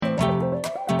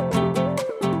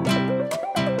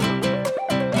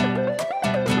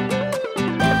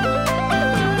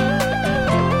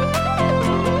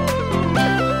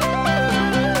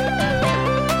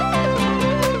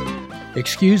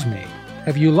Excuse me,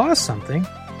 have you lost something?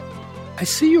 I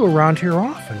see you around here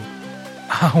often.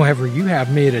 However, you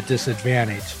have me at a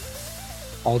disadvantage.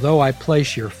 Although I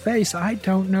place your face, I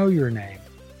don't know your name.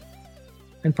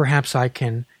 And perhaps I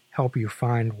can help you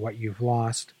find what you've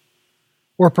lost.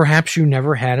 Or perhaps you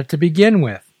never had it to begin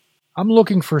with. I'm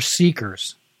looking for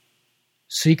seekers.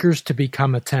 Seekers to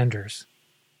become attenders.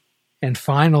 And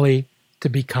finally, to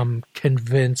become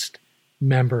convinced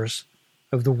members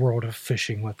of the world of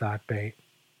fishing without bait.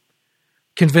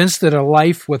 Convinced that a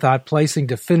life without placing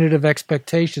definitive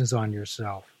expectations on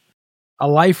yourself. A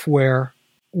life where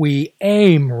we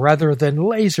aim rather than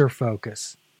laser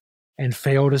focus and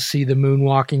fail to see the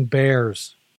moonwalking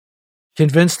bears.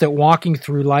 Convinced that walking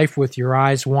through life with your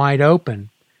eyes wide open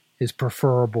is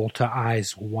preferable to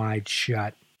eyes wide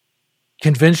shut.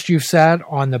 Convinced you've sat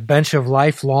on the bench of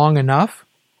life long enough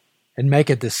and make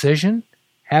a decision,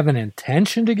 have an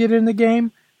intention to get in the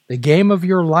game of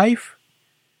your life,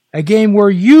 a game where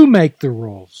you make the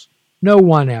rules, no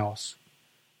one else,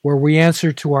 where we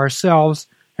answer to ourselves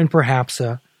and perhaps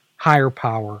a higher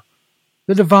power,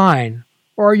 the divine.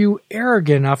 Or are you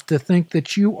arrogant enough to think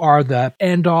that you are the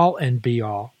end-all and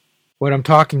be-all? What I'm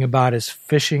talking about is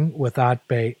fishing without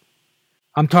bait.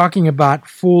 I'm talking about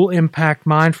full impact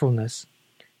mindfulness.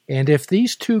 And if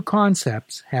these two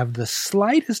concepts have the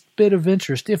slightest bit of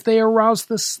interest, if they arouse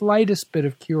the slightest bit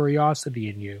of curiosity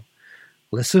in you,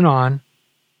 listen on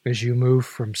as you move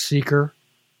from seeker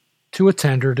to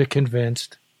attender to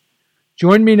convinced.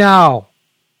 Join me now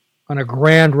on a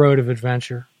grand road of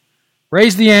adventure.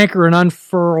 Raise the anchor and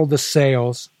unfurl the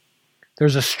sails.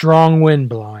 There's a strong wind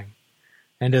blowing.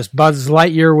 And as Buzz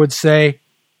Lightyear would say,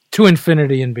 to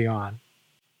infinity and beyond.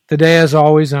 Today, as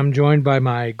always, I'm joined by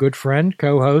my good friend,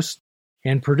 co-host,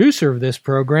 and producer of this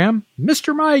program,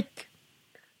 Mr. Mike.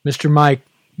 Mr. Mike,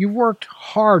 you've worked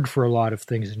hard for a lot of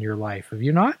things in your life, have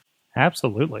you not?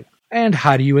 Absolutely. And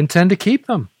how do you intend to keep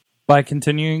them? By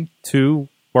continuing to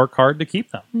work hard to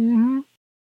keep them. Mm-hmm.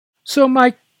 So,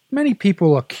 Mike, many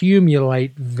people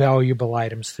accumulate valuable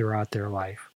items throughout their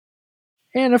life.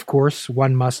 And, of course,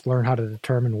 one must learn how to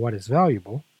determine what is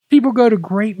valuable. People go to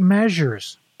great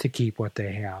measures to keep what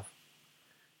they have,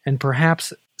 and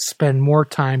perhaps spend more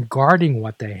time guarding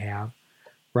what they have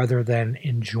rather than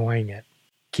enjoying it,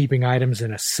 keeping items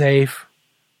in a safe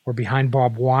or behind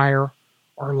barbed wire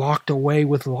or locked away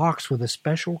with locks with a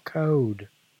special code.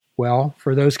 Well,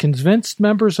 for those convinced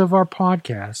members of our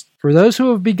podcast, for those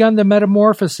who have begun the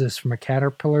metamorphosis from a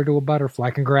caterpillar to a butterfly,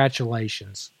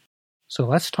 congratulations. So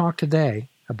let's talk today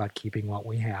about keeping what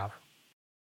we have.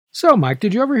 So, Mike,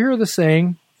 did you ever hear the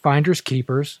saying, finders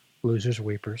keepers, losers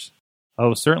weepers?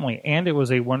 Oh, certainly. And it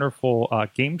was a wonderful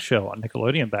game show on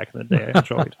Nickelodeon back in the day I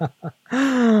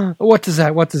enjoyed. What does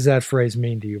that phrase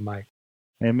mean to you, Mike?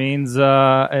 It means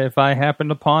if I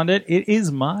happen upon it, it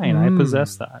is mine. I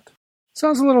possess that.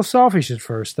 Sounds a little selfish at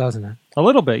first, doesn't it? A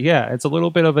little bit, yeah. It's a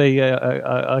little bit of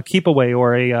a keep away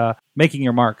or a making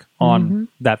your mark on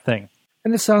that thing.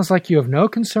 And it sounds like you have no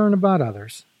concern about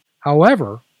others.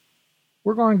 However,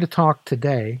 we're going to talk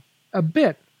today a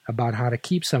bit about how to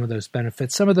keep some of those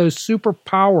benefits, some of those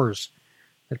superpowers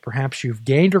that perhaps you've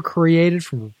gained or created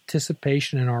from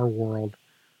participation in our world,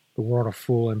 the world of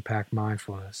full impact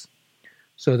mindfulness.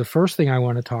 So the first thing I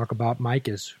want to talk about, Mike,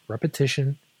 is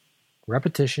repetition,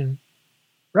 repetition,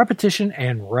 repetition,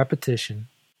 and repetition.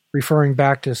 Referring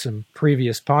back to some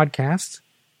previous podcasts,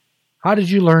 how did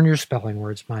you learn your spelling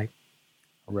words, Mike?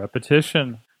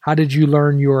 Repetition. How did you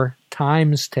learn your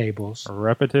times tables?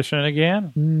 Repetition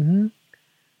again. Mm-hmm.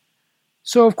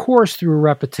 So, of course, through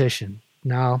repetition.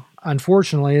 Now,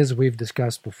 unfortunately, as we've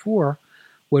discussed before,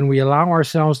 when we allow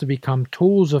ourselves to become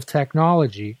tools of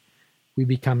technology, we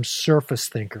become surface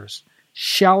thinkers,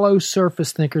 shallow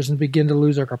surface thinkers, and begin to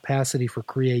lose our capacity for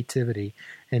creativity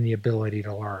and the ability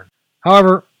to learn.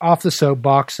 However, off the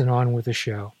soapbox and on with the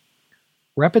show.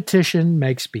 Repetition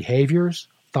makes behaviors,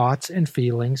 thoughts, and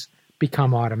feelings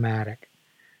become automatic.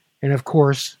 And of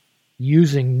course,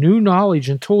 using new knowledge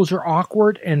and tools are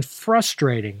awkward and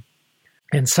frustrating.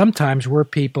 And sometimes we're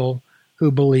people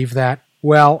who believe that,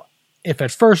 well, if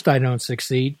at first I don't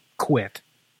succeed, quit.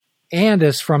 And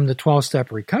as from the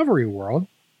 12-step recovery world,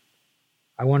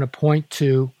 I want to point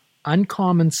to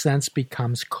uncommon sense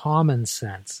becomes common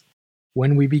sense.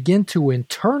 When we begin to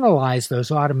internalize those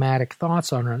automatic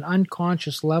thoughts on an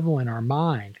unconscious level in our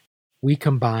mind, we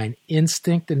combine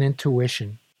instinct and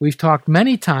intuition. We've talked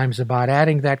many times about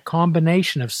adding that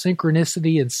combination of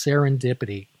synchronicity and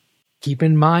serendipity. Keep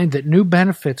in mind that new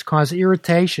benefits cause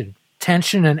irritation,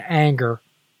 tension, and anger,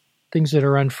 things that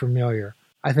are unfamiliar.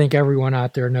 I think everyone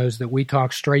out there knows that we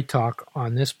talk straight talk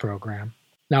on this program.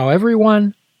 Now,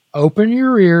 everyone, open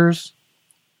your ears,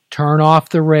 turn off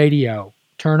the radio,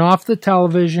 turn off the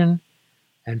television,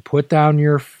 and put down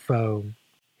your phone.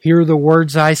 Hear the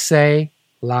words I say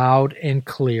loud and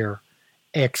clear.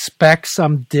 Expect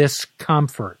some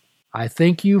discomfort. I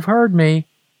think you've heard me.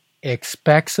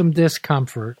 Expect some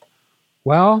discomfort.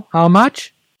 Well, how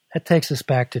much? That takes us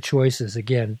back to choices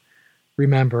again.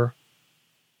 Remember,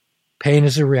 pain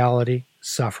is a reality,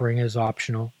 suffering is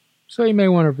optional. So you may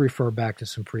want to refer back to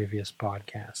some previous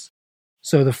podcasts.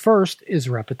 So the first is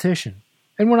repetition.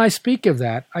 And when I speak of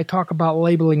that, I talk about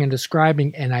labeling and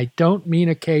describing, and I don't mean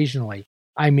occasionally.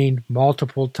 I mean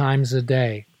multiple times a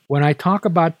day. When I talk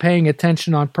about paying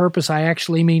attention on purpose, I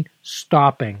actually mean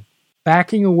stopping,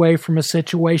 backing away from a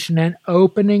situation and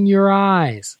opening your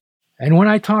eyes. And when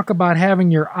I talk about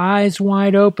having your eyes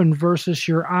wide open versus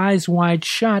your eyes wide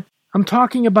shut, I'm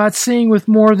talking about seeing with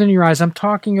more than your eyes. I'm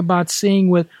talking about seeing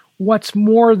with what's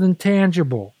more than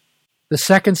tangible. The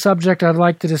second subject I'd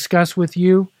like to discuss with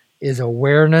you is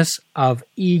awareness of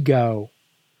ego.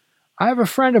 I have a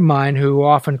friend of mine who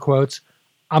often quotes,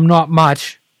 "I'm not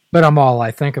much, but I'm all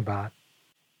I think about."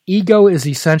 Ego is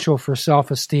essential for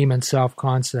self-esteem and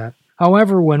self-concept.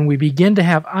 However, when we begin to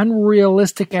have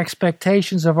unrealistic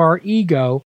expectations of our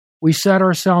ego, we set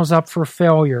ourselves up for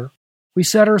failure. We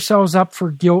set ourselves up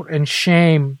for guilt and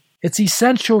shame. It's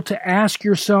essential to ask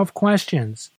yourself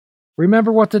questions.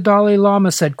 Remember what the Dalai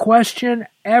Lama said, question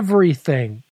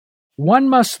everything. One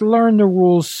must learn the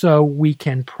rules so we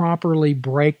can properly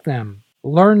break them.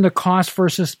 Learn the cost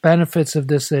versus benefits of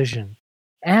decision.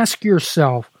 Ask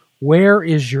yourself, where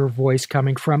is your voice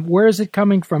coming from? Where is it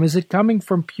coming from? Is it coming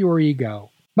from pure ego?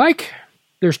 Mike,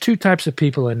 there's two types of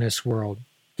people in this world,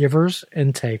 givers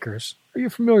and takers. Are you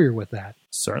familiar with that?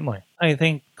 Certainly. I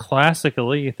think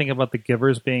classically, you think about the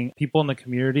givers being people in the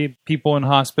community, people in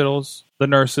hospitals, the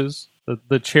nurses,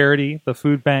 the charity, the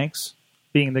food banks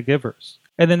being the givers.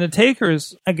 And then the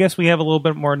takers, I guess we have a little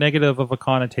bit more negative of a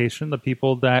connotation, the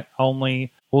people that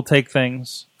only will take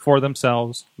things for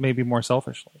themselves, maybe more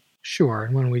selfishly. Sure,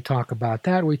 and when we talk about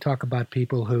that, we talk about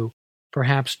people who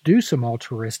perhaps do some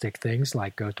altruistic things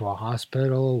like go to a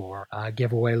hospital or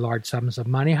give away large sums of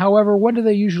money. However, when do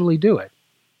they usually do it?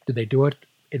 Do they do it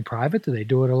in private? Do they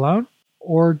do it alone?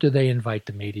 Or do they invite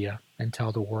the media and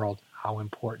tell the world how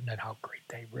important and how great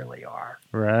they really are?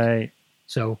 Right.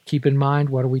 So keep in mind,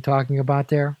 what are we talking about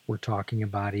there? We're talking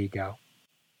about ego.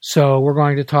 So we're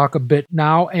going to talk a bit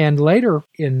now and later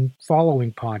in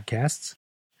following podcasts,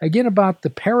 again about the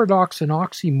paradox and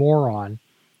oxymoron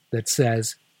that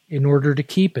says, in order to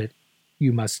keep it,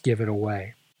 you must give it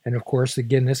away. And of course,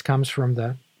 again, this comes from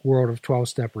the world of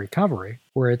 12-step recovery,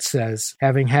 where it says,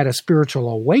 having had a spiritual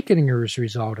awakening as a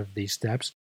result of these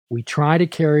steps, we try to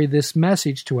carry this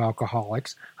message to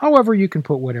alcoholics, however you can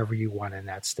put whatever you want in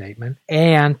that statement,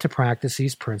 and to practice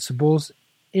these principles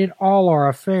in all our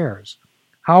affairs.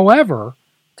 However,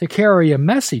 to carry a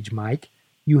message, Mike,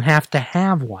 you have to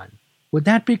have one. Would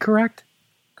that be correct?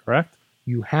 Correct.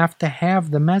 You have to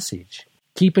have the message.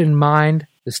 Keep in mind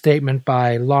the statement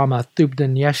by Lama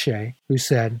Thubten Yeshe, who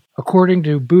said, according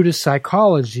to Buddhist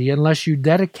psychology, unless you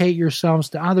dedicate yourselves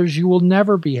to others, you will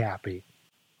never be happy.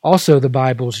 Also, the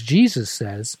Bible's Jesus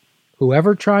says,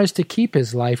 whoever tries to keep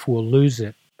his life will lose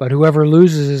it, but whoever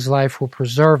loses his life will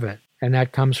preserve it. And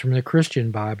that comes from the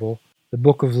Christian Bible, the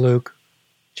book of Luke,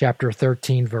 chapter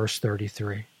 13, verse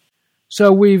 33.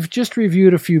 So we've just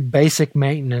reviewed a few basic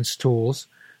maintenance tools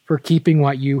for keeping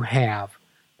what you have.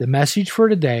 The message for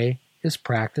today is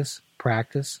practice,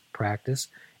 practice, practice,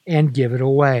 and give it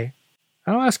away.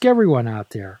 I'll ask everyone out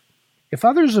there, if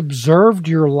others observed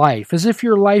your life as if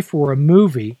your life were a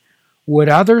movie, would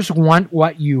others want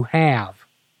what you have?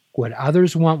 Would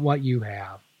others want what you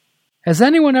have? Has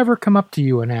anyone ever come up to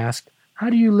you and asked, how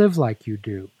do you live like you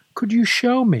do? Could you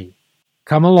show me?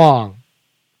 Come along.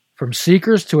 From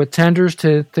seekers to attenders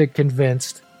to the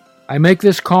convinced, I make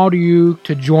this call to you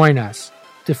to join us,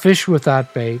 to fish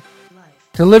without bait,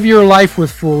 to live your life with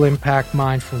full impact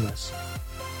mindfulness.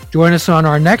 Join us on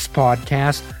our next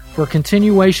podcast for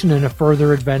continuation and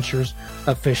further adventures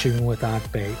of fishing without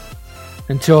bait.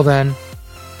 Until then,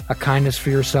 a kindness for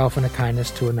yourself and a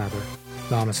kindness to another.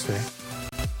 Namaste.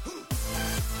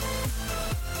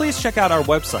 Please check out our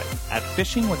website at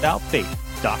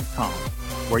fishingwithoutbait.com,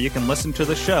 where you can listen to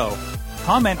the show,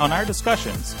 comment on our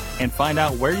discussions, and find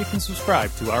out where you can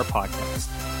subscribe to our podcast.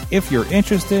 If you're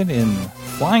interested in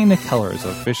flying the colors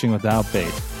of Fishing Without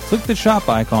Bait, click the shop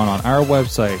icon on our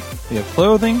website. We have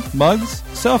clothing, mugs,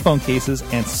 cell phone cases,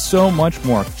 and so much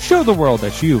more. Show the world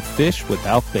that you fish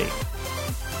without bait.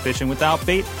 Fishing Without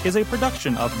Bait is a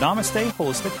production of Namaste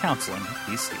Holistic Counseling,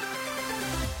 PC.